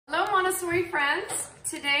Montessori friends.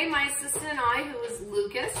 Today my assistant and I, who is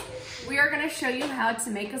Lucas, we are going to show you how to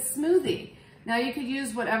make a smoothie. Now you could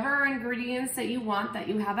use whatever ingredients that you want that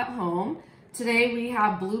you have at home. Today we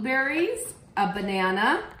have blueberries, a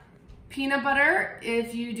banana, peanut butter.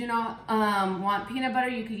 If you do not want peanut butter,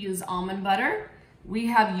 you could use almond butter. We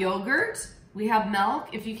have yogurt, we have milk.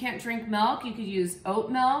 If you can't drink milk, you could use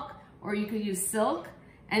oat milk or you could use silk,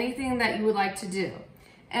 anything that you would like to do.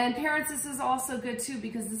 And parents, this is also good too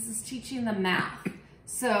because this is teaching them math.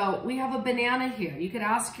 So we have a banana here. You could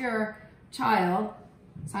ask your child,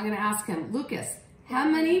 so I'm gonna ask him, Lucas, how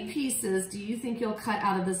many pieces do you think you'll cut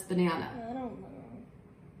out of this banana? I don't know.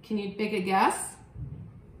 Can you make a guess?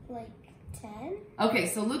 Like 10? Okay,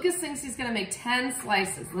 so Lucas thinks he's gonna make 10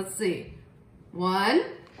 slices. Let's see. 1,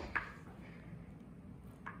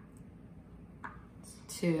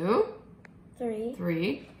 2,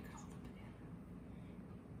 3,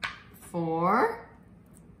 4,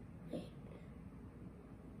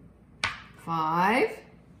 5,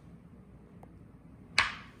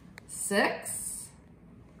 6,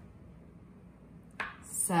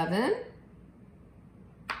 7,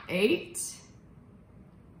 8,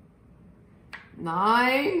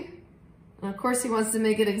 9, and of course he wants to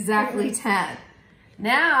make it exactly 10.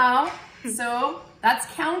 Now, so that's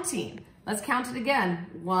counting. Let's count it again.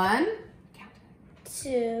 1,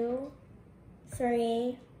 2,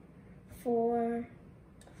 3, 4,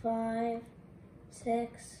 5,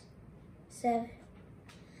 6, 7,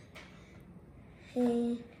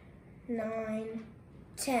 8, 9,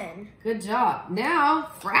 10. Good job.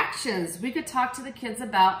 Now, fractions. We could talk to the kids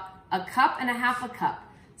about a cup and a half a cup.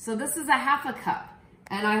 So this is a half a cup,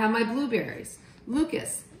 and I have my blueberries.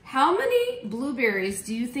 Lucas, how many blueberries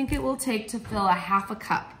do you think it will take to fill a half a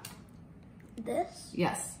cup? This?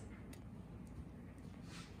 Yes.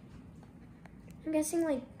 I'm guessing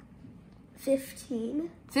like 15.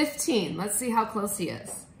 15. Let's see how close he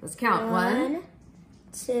is. Let's count. 1,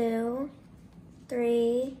 2,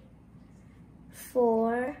 3,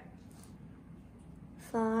 4,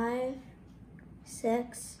 5,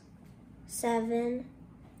 6, 7,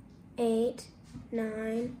 8,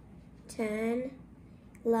 9, 10,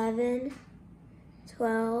 11,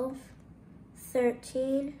 12,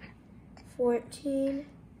 13, 14,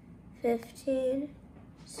 15,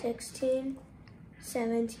 16,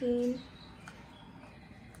 17,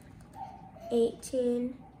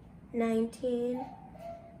 18, 19,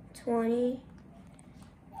 20,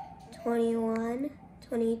 21,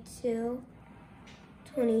 22,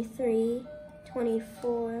 23,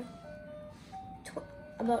 24,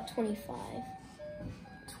 about 25.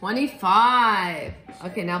 25.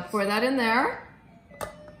 Okay, now pour that in there.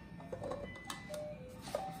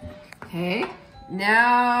 Okay,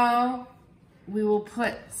 now we will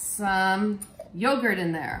put some yogurt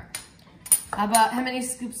in there. How many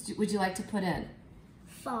scoops would you like to put in?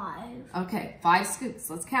 5. Okay, 5 scoops.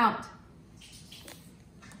 Let's count.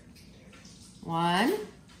 1,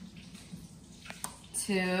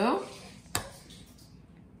 2,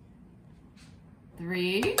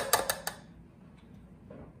 3,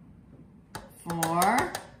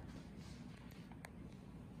 4,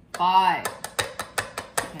 5.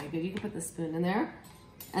 Okay, good. You can put the spoon in there.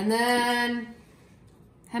 And then,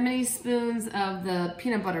 how many spoons of the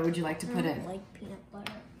peanut butter would you like to put in? I don't like peanut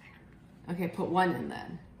butter. Okay, put 1 in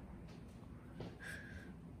then.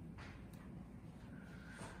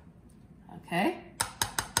 Okay.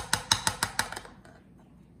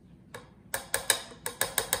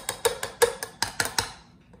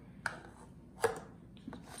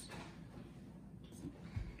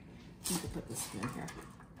 You can put this in here.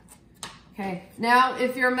 Okay, now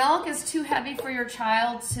if your milk is too heavy for your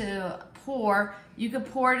child to pour, you could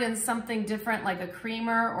pour it in something different like a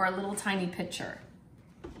creamer or a little tiny pitcher.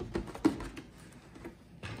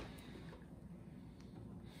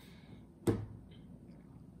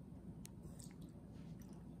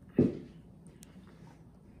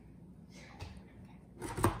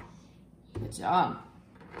 Good job.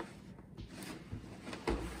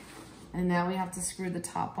 And now we have to screw the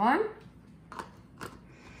top on.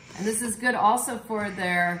 And this is good also for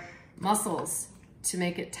their muscles to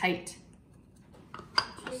make it tight.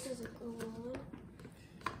 It doesn't go on.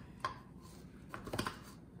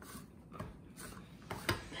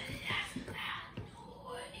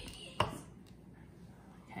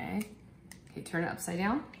 Okay. Okay, turn it upside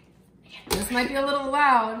down. This might be a little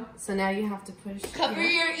loud, so now you have to push. Cover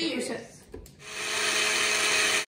your ears. Push it.